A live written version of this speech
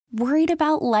Worried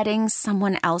about letting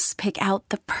someone else pick out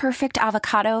the perfect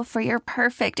avocado for your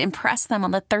perfect impress them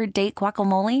on the third date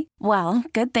guacamole? Well,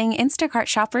 good thing Instacart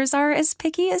shoppers are as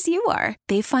picky as you are.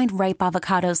 They find ripe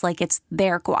avocados like it's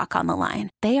their guac on the line.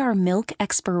 They are milk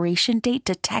expiration date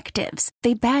detectives.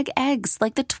 They bag eggs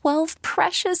like the 12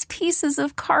 precious pieces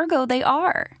of cargo they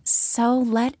are. So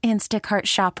let Instacart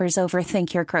shoppers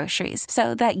overthink your groceries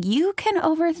so that you can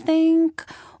overthink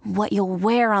what you'll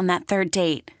wear on that third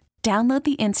date. Download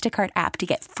the Instacart app to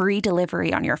get free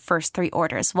delivery on your first 3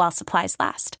 orders while supplies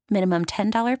last. Minimum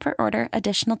 $10 per order.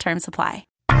 Additional terms apply.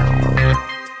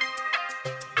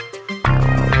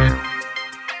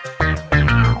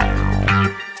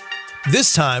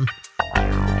 This time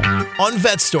on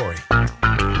Vet Story.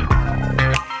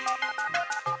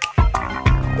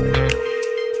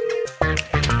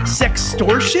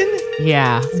 Sextortion?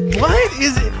 Yeah. What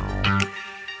is it?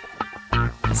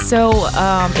 So,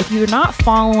 if you're not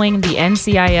following the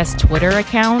NCIS Twitter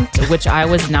account, which I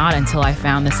was not until I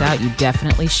found this out, you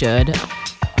definitely should.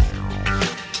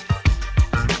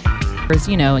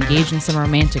 You know, engage in some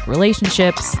romantic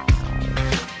relationships.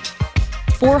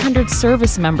 400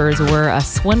 service members were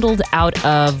swindled out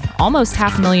of almost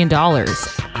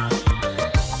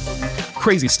 $500,000.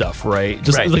 Crazy stuff, right?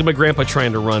 Just like my grandpa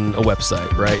trying to run a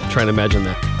website, right? Trying to imagine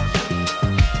that.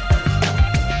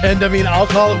 And I mean, I'll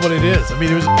call it what it is. I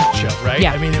mean, it was a show, right?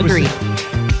 Yeah, I mean, it agreed.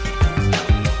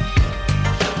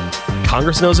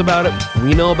 Congress knows about it.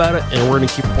 We know about it, and we're going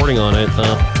to keep reporting on it.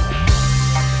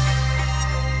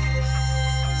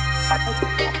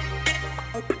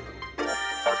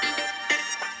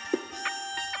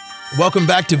 Welcome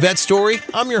back to Vet Story.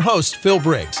 I'm your host, Phil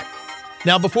Briggs.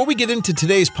 Now, before we get into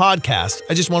today's podcast,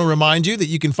 I just want to remind you that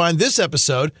you can find this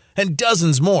episode and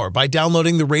dozens more by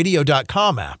downloading the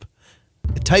radio.com app.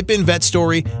 Type in Vet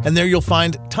Story, and there you'll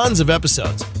find tons of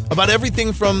episodes about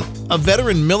everything from a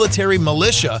veteran military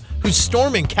militia who's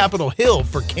storming Capitol Hill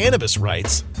for cannabis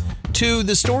rights, to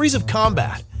the stories of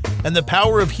combat and the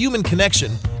power of human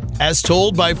connection as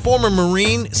told by former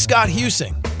Marine Scott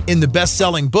Husing in the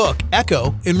best-selling book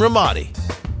Echo in Ramadi.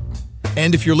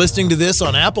 And if you're listening to this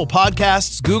on Apple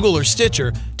Podcasts, Google, or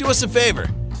Stitcher, do us a favor.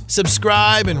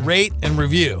 Subscribe and rate and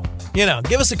review. You know,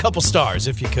 give us a couple stars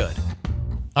if you could.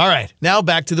 All right, now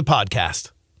back to the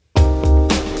podcast.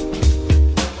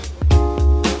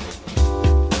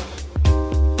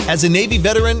 As a Navy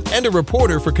veteran and a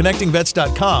reporter for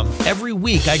ConnectingVets.com, every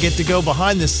week I get to go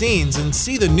behind the scenes and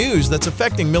see the news that's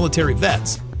affecting military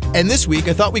vets. And this week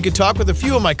I thought we could talk with a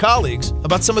few of my colleagues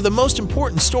about some of the most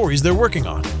important stories they're working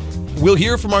on. We'll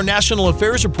hear from our National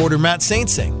Affairs reporter, Matt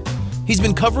Saintsing. He's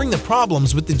been covering the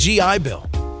problems with the GI Bill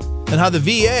and how the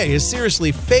VA has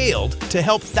seriously failed to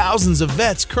help thousands of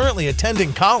vets currently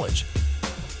attending college.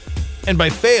 And by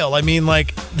fail, I mean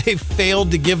like they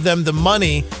failed to give them the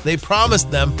money they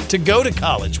promised them to go to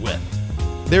college with.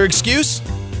 Their excuse?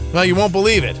 Well, you won't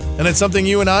believe it, and it's something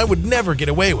you and I would never get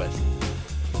away with.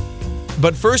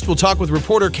 But first, we'll talk with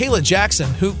reporter Kayla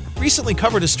Jackson, who recently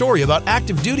covered a story about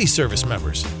active duty service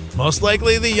members, most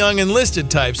likely the young enlisted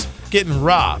types, getting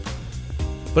robbed.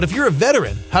 But if you're a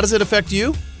veteran, how does it affect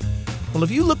you? Well,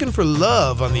 if you're looking for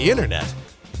love on the internet,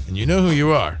 and you know who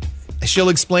you are, she'll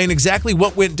explain exactly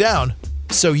what went down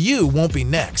so you won't be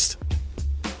next.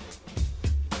 I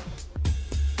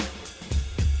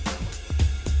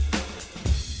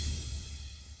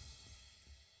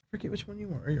forget which one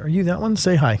you are. Are you that one?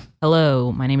 Say hi.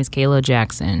 Hello, my name is Kayla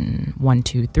Jackson. 1,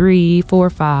 2, 3, 4,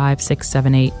 5, 6,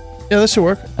 7, 8. Yeah, this should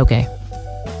work. Okay.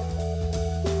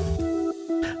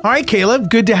 All right,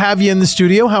 Caleb, good to have you in the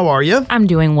studio. How are you? I'm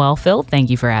doing well, Phil. Thank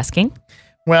you for asking.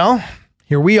 Well,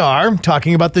 here we are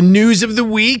talking about the news of the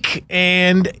week.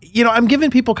 And, you know, I'm giving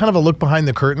people kind of a look behind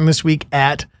the curtain this week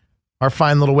at our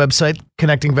fine little website,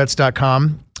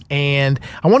 connectingvets.com. And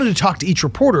I wanted to talk to each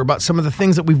reporter about some of the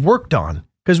things that we've worked on,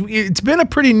 because it's been a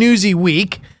pretty newsy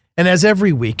week. And as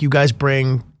every week, you guys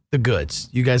bring the goods.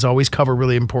 You guys always cover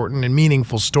really important and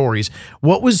meaningful stories.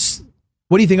 What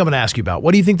do you think I'm going to ask you about?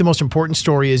 What do you think the most important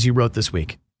story is you wrote this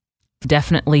week?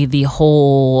 Definitely the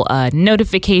whole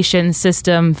notification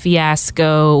system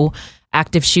fiasco,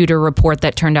 active shooter report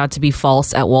that turned out to be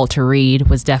false at Walter Reed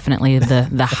was definitely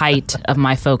the height of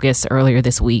my focus earlier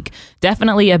this week.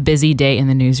 Definitely a busy day in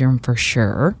the newsroom for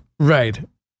sure. Right.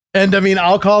 And I mean,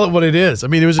 I'll call it what it is. I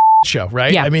mean, it was a show,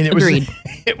 right? Yeah, I mean, agreed.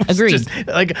 It was Agreed. just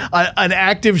like an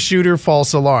active shooter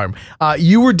false alarm.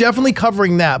 You were definitely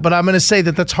covering that, but I'm going to say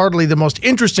that that's hardly the most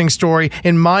interesting story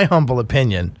in my humble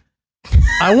opinion.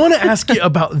 I want to ask you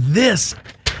about this.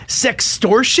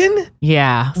 Sextortion?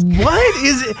 Yeah. What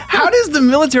is it? How does the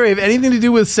military have anything to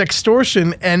do with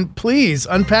sextortion? And please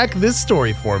unpack this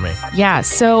story for me. Yeah,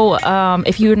 so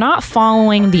if you're not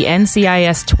following the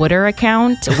NCIS Twitter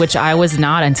account, which I was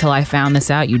not until I found this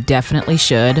out, you definitely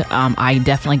should. I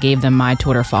definitely gave them my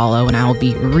Twitter follow, and I will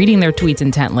be reading their tweets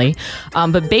intently.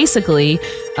 But basically,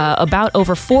 about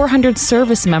over 400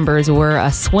 service members were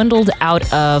swindled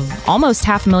out of almost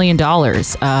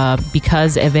 $500,000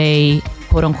 because of a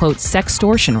quote-unquote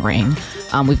sextortion ring.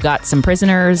 We've got some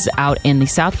prisoners out in the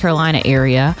South Carolina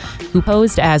area who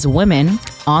posed as women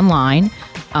online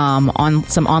on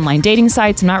some online dating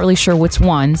sites. I'm not really sure which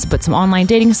ones, but some online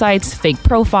dating sites, fake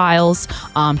profiles,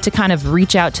 to kind of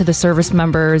reach out to the service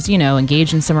members,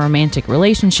 engage in some romantic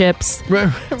relationships,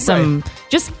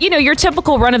 just, your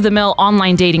typical run-of-the-mill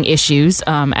online dating issues,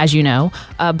 as you know.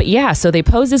 But yeah, so they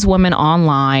posed as women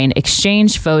online,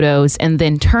 exchanged photos, and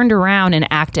then turned around and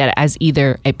acted as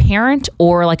either a parent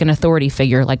or like an authority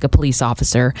figure, like a police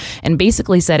officer, and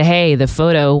basically said, hey, the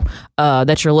photo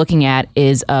that you're looking at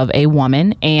is of a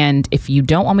woman, and if you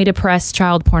don't want me to press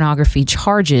child pornography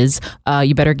charges,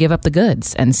 you better give up the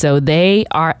goods. And so they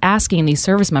are asking these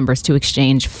service members to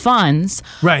exchange funds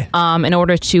in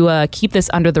order to keep this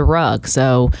under the rug. So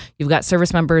you've got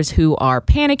service members who are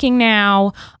panicking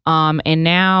now, and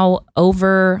now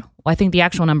I think the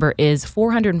actual number is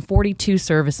 442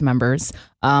 service members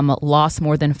lost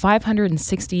more than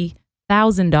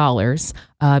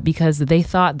 $560,000 because they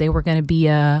thought they were going to be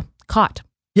caught.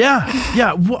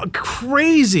 Yeah.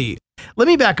 Crazy. Let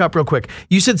me back up real quick.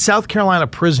 You said South Carolina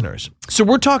prisoners. So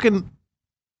we're talking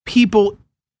people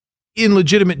in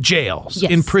legitimate jails,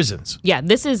 in prisons. Yeah,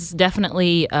 this is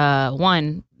definitely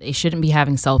one. They shouldn't be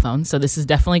having cell phones, so this is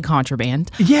definitely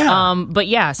contraband. Yeah. But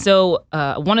yeah, so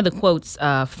one of the quotes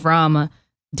from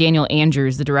Daniel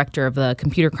Andrews, the director of the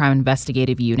Computer Crime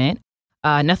Investigative Unit,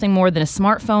 nothing more than a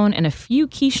smartphone and a few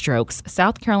keystrokes,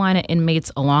 South Carolina inmates,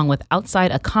 along with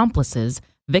outside accomplices,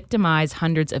 victimize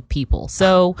hundreds of people.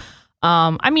 So,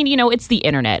 it's the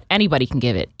internet. Anybody can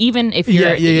give it, even if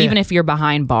you're even if you're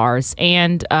behind bars.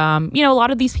 And a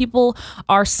lot of these people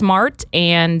are smart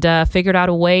and figured out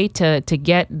a way to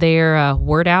get their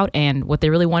word out. And what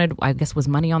they really wanted, I guess, was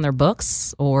money on their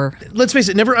books. Or let's face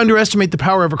it, never underestimate the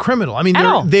power of a criminal. I mean,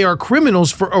 they are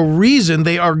criminals for a reason.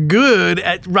 They are good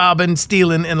at robbing,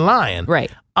 stealing, and lying.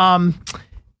 Right.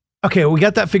 Okay, we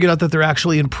got that figured out that they're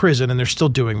actually in prison and they're still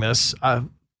doing this.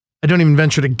 I don't even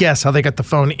venture to guess how they got the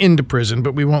phone into prison,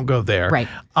 but we won't go there. Right.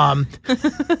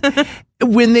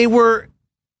 When they were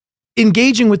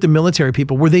engaging with the military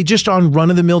people, were they just on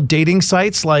run-of-the-mill dating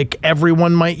sites like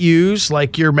everyone might use,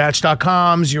 like your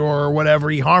Match.coms, your whatever,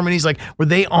 eHarmonies? Like, were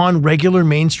they on regular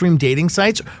mainstream dating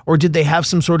sites, or did they have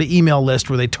some sort of email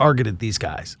list where they targeted these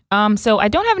guys? So I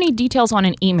don't have any details on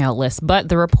an email list, but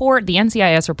the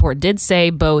NCIS report did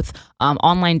say both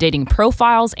online dating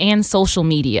profiles and social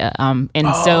media.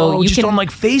 So you just can on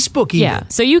like Facebook even. Yeah.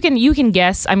 So you can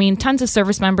guess. I mean, tons of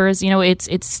service members,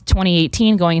 it's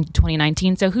 2018 going into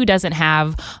 2019. So who doesn't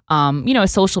have, a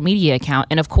social media account?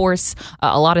 And of course,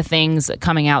 a lot of things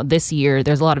coming out this year,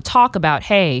 there's a lot of talk about,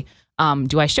 hey,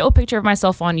 do I show a picture of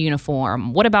myself on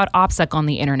uniform? What about OPSEC on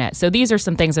the internet? So these are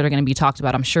some things that are going to be talked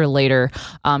about, I'm sure, later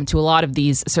to a lot of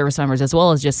these service members, as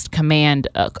well as just command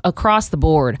across the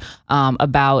board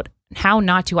about how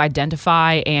not to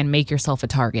identify and make yourself a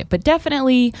target. But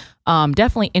definitely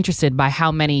interested by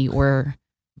how many were.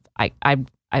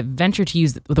 I venture to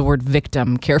use the word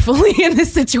victim carefully in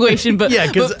this situation, but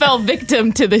fell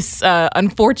victim to this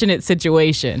unfortunate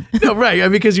situation. No, right,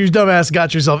 because your dumbass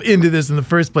got yourself into this in the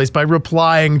first place by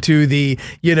replying to the,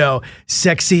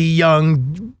 sexy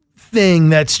young thing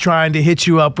that's trying to hit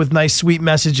you up with nice, sweet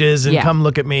messages and come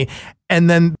look at me. And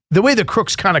then the way the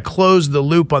crooks kind of closed the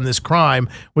loop on this crime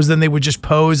was then they would just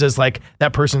pose as like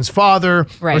that person's father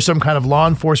or some kind of law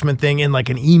enforcement thing in like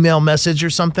an email message or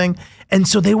something. And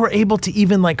so they were able to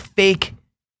even like fake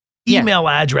email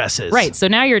addresses. Right. So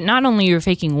now you're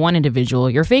faking one individual,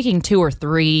 you're faking two or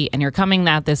three, and you're coming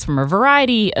at this from a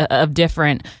variety of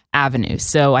different avenues.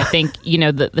 So I think,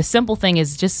 the simple thing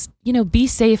is just, be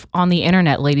safe on the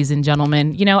internet, ladies and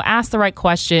gentlemen. Ask the right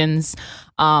questions.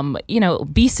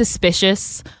 Be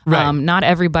suspicious. Right. Not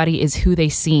everybody is who they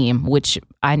seem, which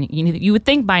you would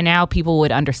think by now people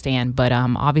would understand, but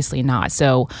obviously not.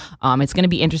 So it's going to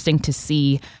be interesting to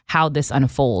see how this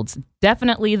unfolds.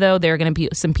 Definitely, though, there are going to be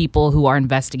some people who are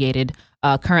investigated.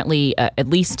 Currently, at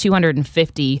least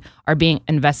 250 are being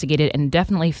investigated and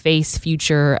definitely face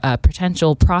future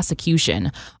potential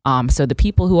prosecution. So the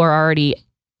people who are already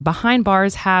behind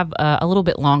bars have a little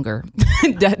bit longer,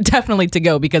 definitely to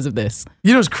go because of this.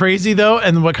 You know what's crazy though,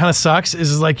 and what kind of sucks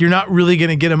is like you're not really going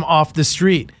to get them off the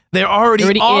street. They're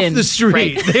already off in. the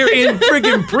street. Right. They're in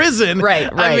friggin' prison. Right.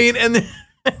 I mean, and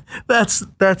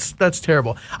that's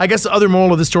terrible. I guess the other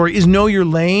moral of the story is know your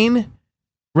lane,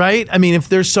 right? I mean, if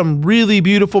there's some really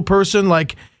beautiful person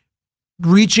like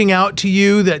reaching out to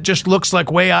you that just looks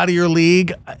like way out of your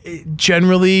league,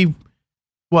 generally,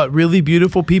 really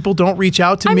beautiful people don't reach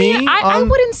out to me? I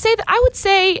wouldn't say that. I would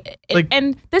say,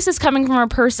 and this is coming from a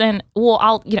person,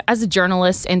 as a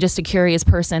journalist and just a curious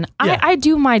person, I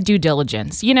do my due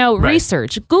diligence,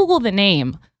 research, Google the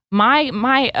name.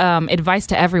 My advice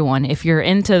to everyone, if you're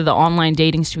into the online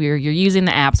dating sphere, you're using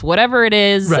the apps, whatever it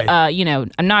is,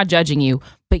 I'm not judging you,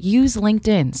 but use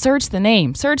LinkedIn, search the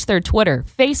name, search their Twitter,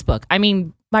 Facebook. I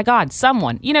mean, my God,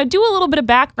 someone, do a little bit of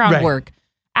background work.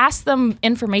 Ask them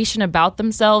information about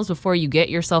themselves before you get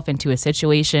yourself into a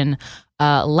situation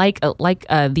like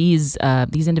these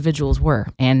individuals were,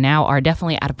 and now are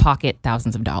definitely out of pocket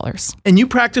thousands of dollars. And you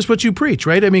practice what you preach,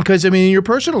 right? I mean, because in your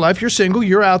personal life, you're single,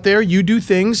 you're out there, you do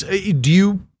things. Do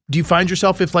you find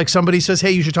yourself if like somebody says,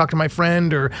 "Hey, you should talk to my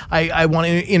friend," or "I want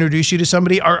to introduce you to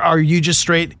somebody," are you just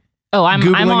straight? Oh, I'm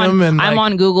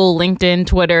on Google, LinkedIn,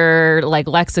 Twitter, like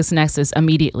LexisNexis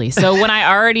immediately. So when I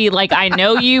already I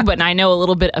know you, but I know a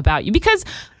little bit about you because,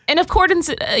 in accordance,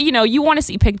 you want to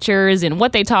see pictures and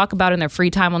what they talk about in their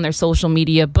free time on their social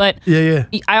media. But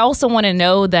I also want to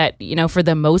know that for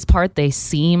the most part they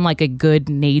seem like a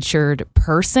good-natured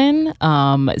person.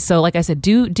 So like I said,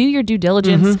 do your due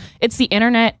diligence. Mm-hmm. It's the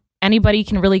internet. Anybody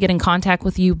can really get in contact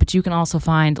with you, but you can also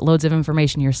find loads of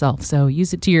information yourself. So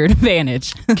use it to your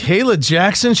advantage. Kayla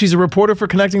Jackson, she's a reporter for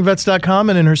ConnectingVets.com,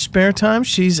 and in her spare time,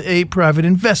 she's a private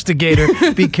investigator.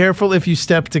 Be careful if you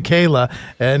step to Kayla,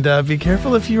 and be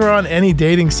careful if you're on any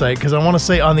dating site, because I want to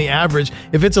say on the average,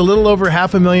 if it's a little over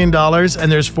 $500,000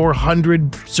 and there's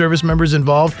 400 service members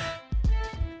involved,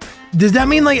 does that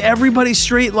mean like everybody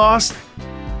straight lost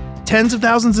tens of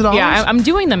thousands of dollars? Yeah, I'm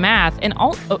doing the math, and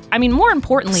more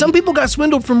importantly, some people got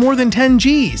swindled for more than 10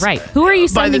 G's. Right? Who are you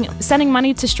sending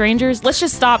money to strangers? Let's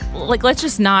just stop. Let's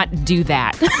just not do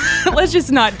that. Let's just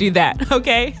not do that.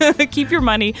 Okay? Keep your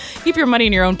money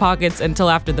in your own pockets until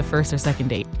after the first or second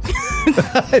date. In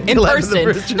person. After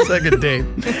the first or second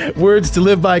date. Words to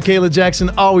live by. Kayla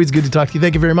Jackson. Always good to talk to you.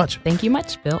 Thank you very much. Thank you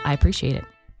much, Bill. I appreciate it.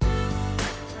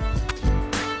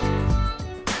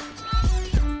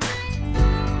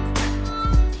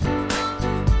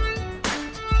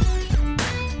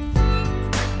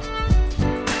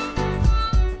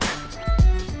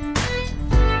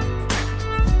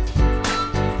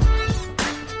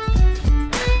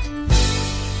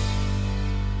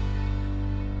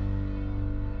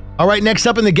 All right, next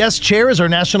up in the guest chair is our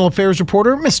national affairs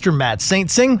reporter, Mr. Matt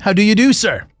Saint Sing. How do you do,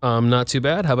 sir? Not too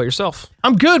bad. How about yourself?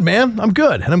 I'm good, man. I'm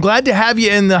good. And I'm glad to have you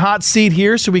in the hot seat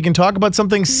here so we can talk about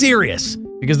something serious,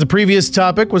 because the previous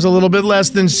topic was a little bit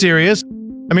less than serious.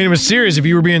 I mean, it was serious if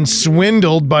you were being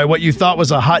swindled by what you thought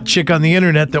was a hot chick on the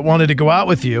internet that wanted to go out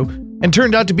with you and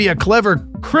turned out to be a clever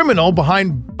criminal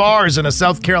behind bars in a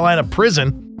South Carolina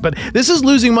prison. But this is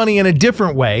losing money in a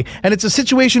different way, and it's a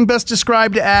situation best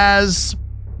described as...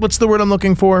 what's the word I'm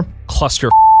looking for? Cluster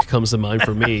comes to mind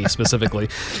for me specifically.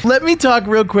 Let me talk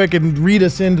real quick and read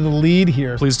us into the lead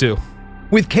here. Please do.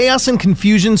 With chaos and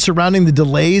confusion surrounding the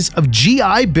delays of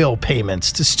GI Bill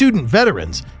payments to student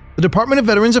veterans, the Department of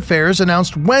Veterans Affairs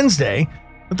announced Wednesday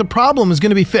that the problem is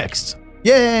going to be fixed.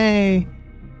 Yay!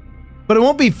 But it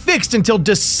won't be fixed until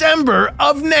December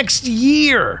of next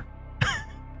year.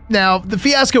 Now, the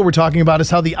fiasco we're talking about is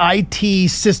how the IT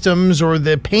systems or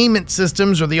the payment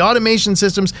systems or the automation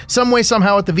systems, some way,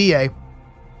 somehow at the VA,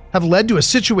 have led to a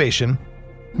situation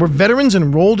where veterans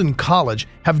enrolled in college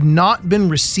have not been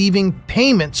receiving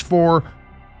payments for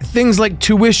things like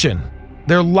tuition,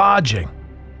 their lodging.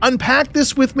 Unpack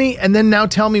this with me and then now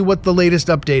tell me what the latest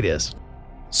update is.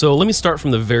 So let me start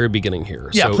from the very beginning here.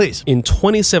 Yeah, please. In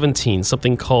 2017,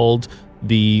 something called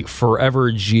the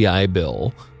Forever GI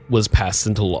Bill was passed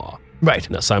into law. Right.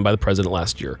 Now, signed by the president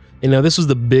last year. And now this was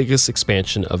the biggest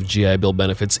expansion of GI Bill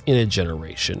benefits in a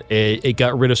generation. It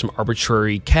got rid of some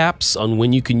arbitrary caps on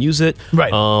when you can use it,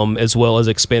 right. As well as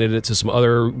expanded it to some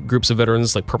other groups of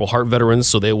veterans, like Purple Heart veterans,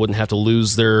 so they wouldn't have to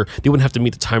they wouldn't have to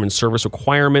meet the time and service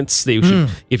requirements.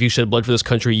 If you shed blood for this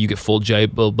country, you get full GI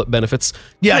Bill benefits.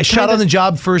 Yeah, I shot on the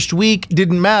job first week,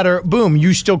 didn't matter. Boom,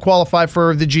 you still qualify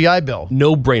for the GI Bill.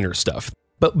 No-brainer stuff.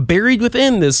 But buried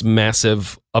within this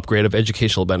massive upgrade of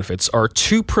educational benefits are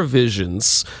two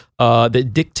provisions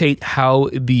that dictate how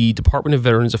the Department of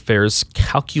Veterans Affairs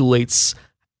calculates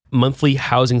monthly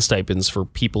housing stipends for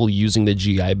people using the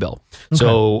GI Bill.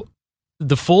 So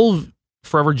the full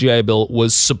Forever GI Bill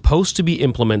was supposed to be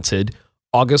implemented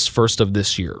August 1st of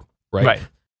this year, right?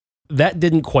 That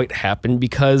didn't quite happen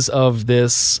because of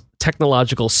this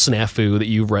technological snafu that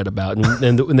you've read about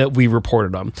and that we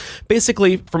reported on.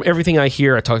 Basically, from everything I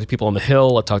hear, I talk to people on the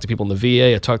Hill, I talk to people in the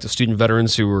VA, I talk to student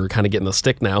veterans who are kind of getting the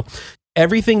stick now.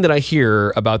 Everything that I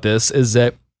hear about this is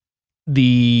that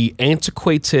the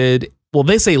antiquated, well,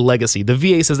 they say legacy. The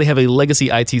VA says they have a legacy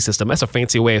IT system. That's a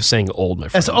fancy way of saying old, my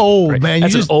friend. That's old, right? man.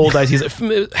 That's an old IT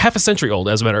system. Half a century old,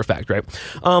 as a matter of fact, right?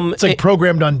 It's like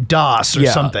programmed on DOS or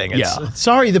something.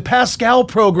 Sorry, the Pascal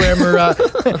programmer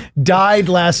died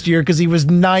last year because he was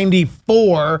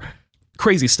 94.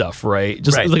 Crazy stuff, right?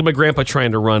 Just look at my grandpa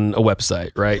trying to run a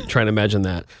website, right? Trying to imagine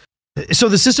that. So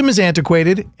the system is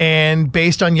antiquated and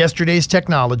based on yesterday's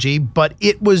technology, but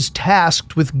it was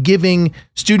tasked with giving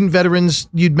student veterans,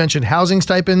 you'd mentioned housing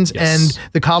stipends, and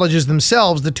the colleges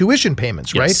themselves, the tuition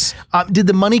payments, right? Did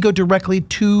the money go directly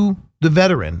to the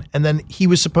veteran and then he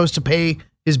was supposed to pay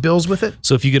his bills with it?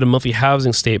 So if you get a monthly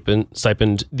housing stipend,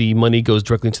 the money goes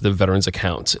directly into the veteran's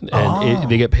account, and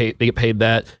they get paid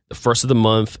that the first of the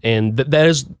month, and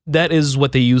that is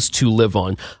what they use to live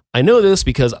on. I know this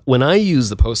because when I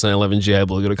used the Post 9/11 GI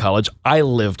Bill to go to college, I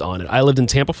lived on it. I lived in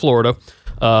Tampa, Florida,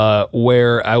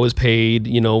 where I was paid,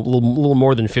 a little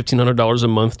more than $1,500 a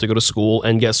month to go to school,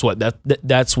 and guess what?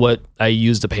 That's what I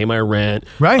used to pay my rent,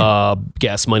 right?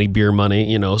 Gas money, beer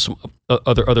money, some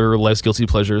other life's guilty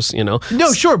pleasures,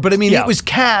 No, sure, but I mean, it was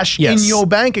cash in your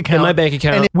bank account, in my bank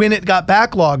account, and when it got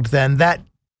backlogged, then that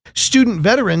student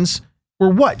veterans were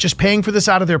what? Just paying for this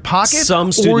out of their pocket?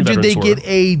 Some student Or did they get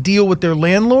a deal with their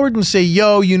landlord and say,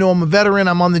 yo, I'm a veteran,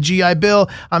 I'm on the GI Bill,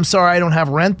 I'm sorry I don't have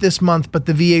rent this month, but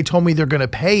the VA told me they're going to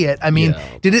pay it. I mean,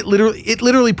 did it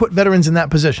literally put veterans in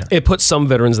that position? It put some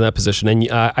veterans in that position, and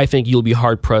I think you'll be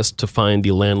hard-pressed to find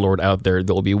the landlord out there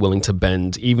that will be willing to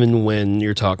bend, even when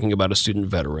you're talking about a student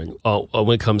veteran,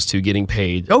 when it comes to getting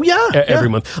paid every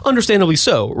month. Understandably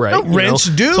so, right? No, rent's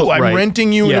due. So, I'm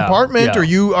renting you an apartment, or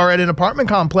you are at an apartment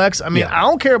complex. I mean, I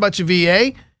don't care about your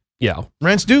VA. Yeah.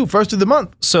 Rent's due first of the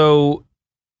month. So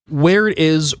where it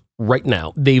is right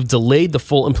now, they've delayed the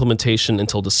full implementation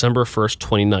until December 1st,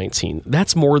 2019.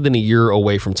 That's more than a year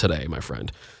away from today, my friend.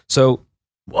 So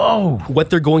what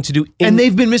they're going to do. And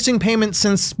they've been missing payments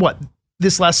since what?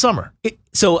 This last summer.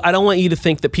 So I don't want you to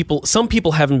think that some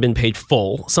people haven't been paid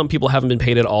full, some people haven't been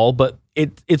paid at all, but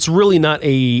it's really not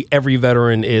every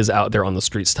veteran is out there on the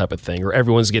streets type of thing, or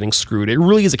everyone's getting screwed. It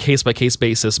really is a case-by-case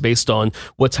basis based on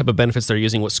what type of benefits they're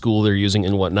using, what school they're using,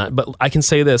 and whatnot. But I can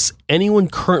say this, anyone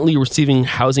currently receiving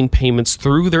housing payments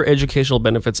through their educational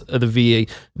benefits of the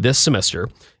VA this semester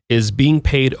is being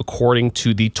paid according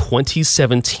to the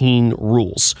 2017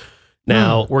 rules.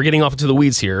 Now, we're getting off into the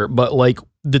weeds here, but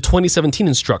the 2017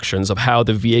 instructions of how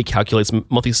the VA calculates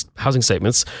monthly housing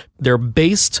statements, they're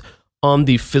based on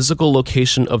the physical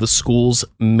location of the school's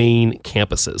main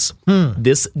campuses.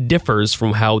 This differs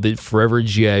from how the Forever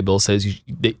GI Bill says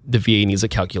the VA needs to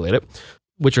calculate it,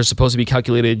 which are supposed to be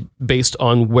calculated based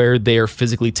on where they are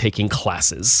physically taking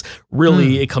classes.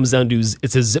 Really, it comes down to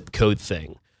it's a zip code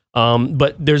thing.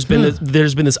 But there's been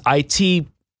this IT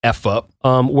F up,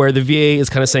 where the VA is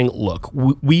kind of saying, look,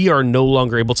 we are no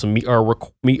longer able to meet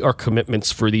our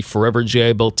commitments for the Forever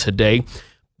GI Bill today.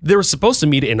 They were supposed to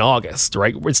meet it in August,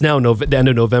 right? It's now the end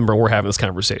of November, and we're having this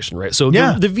conversation, right? So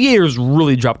the VA has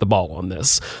really dropped the ball on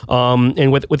this.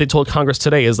 And what they told Congress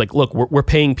today is look, we're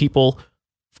paying people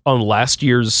on last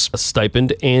year's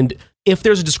stipend, and if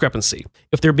there's a discrepancy,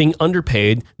 if they're being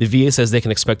underpaid, the VA says they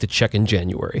can expect a check in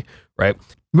January, right?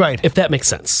 Right. If that makes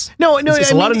sense. No,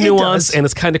 it's a lot of nuance, and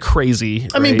it's kind of crazy.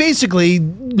 I mean, basically,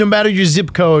 no matter your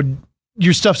zip code,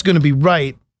 your stuff's going to be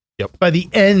right by the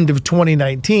end of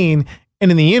 2019. And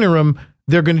in the interim,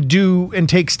 they're going to do and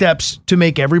take steps to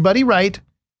make everybody right.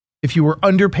 If you were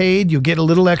underpaid, you'll get a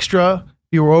little extra. If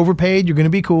you were overpaid, you're going to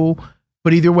be cool.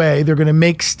 But either way, they're going to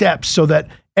make steps so that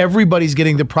everybody's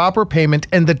getting the proper payment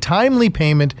and the timely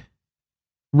payment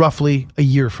roughly a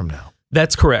year from now.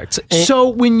 That's correct. So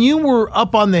when you were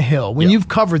up on the Hill, when you've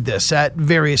covered this at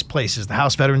various places, the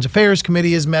House Veterans Affairs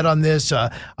Committee has met on this.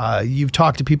 You've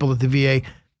talked to people at the VA.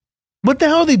 What the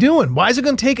hell are they doing? Why is it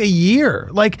going to take a year?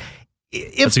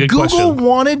 If Google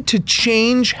wanted to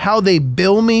change how they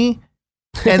bill me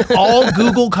and all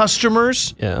Google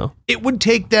customers, it would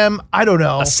take them, I don't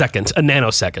know, a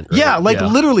nanosecond. Right?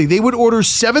 Literally, they would order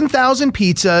 7,000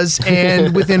 pizzas,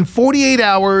 and within 48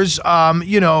 hours,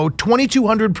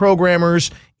 2,200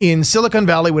 programmers in Silicon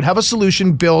Valley would have a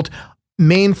solution built,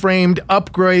 mainframed,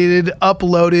 upgraded,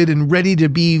 uploaded, and ready to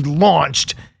be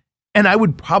launched. And I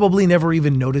would probably never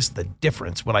even notice the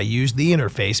difference when I used the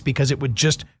interface because it would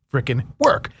just frickin'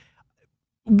 work.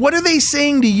 What are they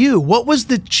saying to you? What was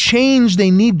the change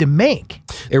they need to make?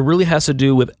 It really has to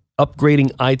do with upgrading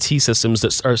IT systems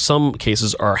that are some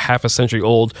cases are half a century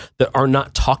old that are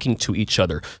not talking to each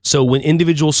other. So when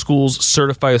individual schools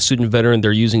certify a student veteran,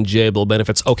 they're using GI Bill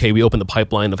benefits. Okay, we open the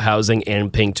pipeline of housing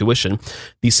and paying tuition.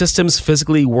 These systems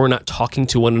physically were not talking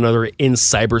to one another in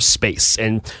cyberspace,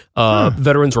 and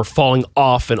veterans were falling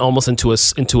off and almost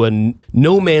into a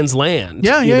no man's land.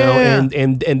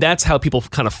 And that's how people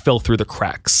kind of fell through the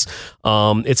cracks.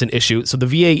 It's an issue. So the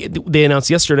VA, they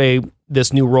announced yesterday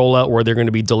this new rollout where they're going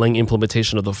to be delaying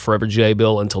implementation of the Forever GI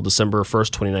Bill until December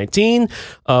 1st, 2019.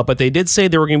 But they did say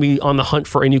they were going to be on the hunt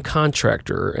for a new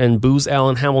contractor. And Booz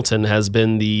Allen Hamilton has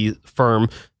been the firm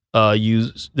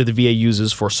that the VA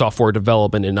uses for software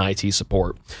development and IT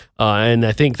support. And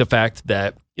I think the fact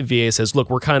that VA says, look,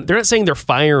 they're not saying they're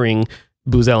firing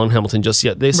Booz Allen Hamilton just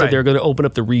yet. They said they're going to open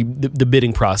up the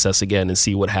bidding process again and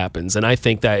see what happens. And I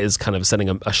think that is kind of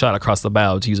sending a shot across the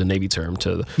bow, to use a Navy term,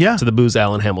 to the Booz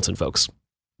Allen Hamilton folks.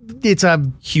 It's a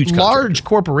huge large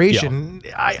corporation.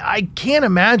 Yeah. I can't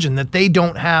imagine that they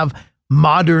don't have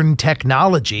modern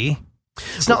technology.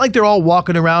 It's not like they're all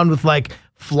walking around with like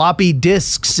floppy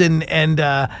disks and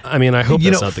I mean, I hope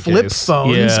that's not the flip case.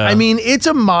 Phones. Yeah. I mean, it's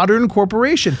a modern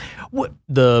corporation.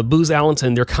 The Booz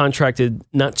Allen, they're contracted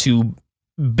not to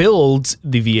build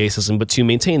the VA system, but to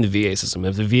maintain the VA system.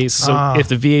 If the VA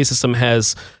system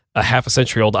has a half a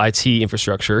century old IT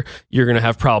infrastructure, you're going to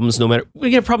have problems.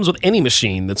 We have problems with any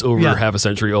machine that's over half a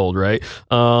century old, right?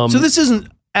 So this isn't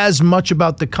as much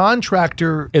about the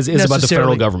contractor as about the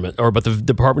federal government or about the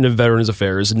Department of Veterans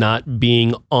Affairs not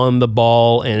being on the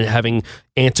ball and having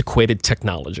antiquated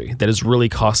technology that is really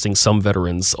costing some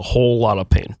veterans a whole lot of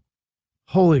pain.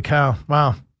 Holy cow!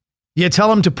 Wow. You tell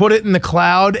them to put it in the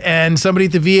cloud, and somebody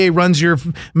at the VA runs your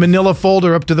manila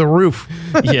folder up to the roof.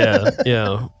 Yeah.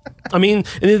 I mean,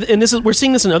 and we're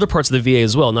seeing this in other parts of the VA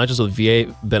as well, not just with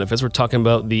VA benefits. We're talking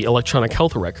about the electronic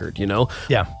health record, Yeah.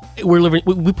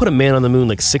 We put a man on the moon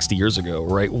like 60 years ago,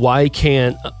 right? Why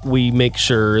can't we make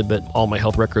sure that all my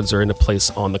health records are in a place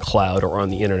on the cloud or on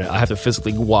the internet? I have to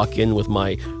physically walk in with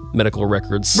my medical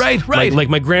records. Right. Like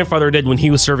my grandfather did when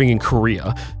he was serving in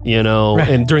Korea,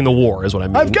 and during the war is what I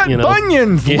mean. I've got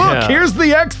bunions. Yeah. Look, here's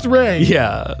the X-ray.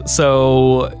 Yeah.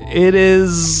 So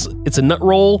it's a nut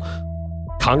roll.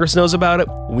 Congress knows about it.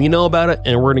 We know about it,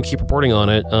 and we're going to keep reporting on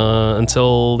it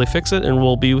until they fix it, and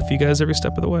we'll be with you guys every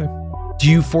step of the way. Do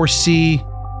you foresee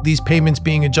these payments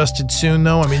being adjusted soon,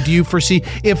 though? I mean, do you foresee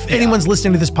if anyone's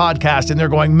listening to this podcast and they're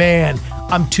going, man,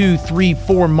 I'm 2, 3,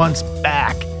 4 months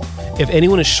back? If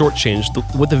anyone is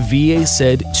shortchanged, what the VA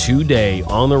said today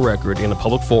on the record in a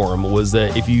public forum was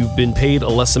that if you've been paid a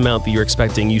less amount that you're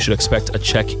expecting, you should expect a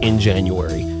check in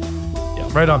January.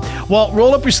 Right on. Well,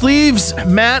 roll up your sleeves,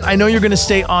 Matt. I know you're going to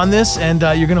stay on this, and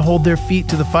you're going to hold their feet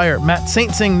to the fire. Matt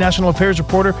St. Sing, National Affairs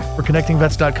reporter for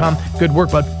ConnectingVets.com. Good work,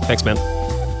 bud. Thanks, man.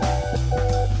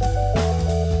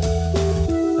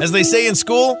 As they say in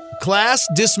school, class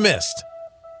dismissed.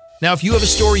 Now, if you have a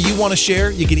story you want to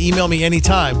share, you can email me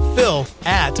anytime,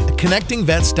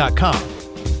 phil@connectingvets.com.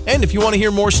 And if you want to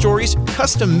hear more stories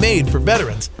custom made for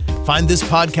veterans, find this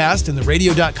podcast in the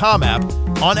radio.com app,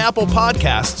 on Apple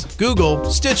Podcasts,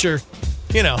 Google, Stitcher,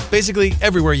 basically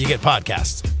everywhere you get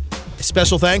podcasts. A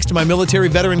special thanks to my military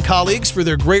veteran colleagues for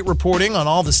their great reporting on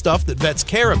all the stuff that vets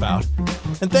care about.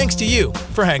 And thanks to you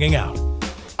for hanging out.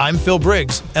 I'm Phil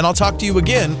Briggs, and I'll talk to you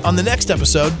again on the next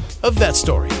episode of Vet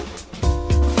Story.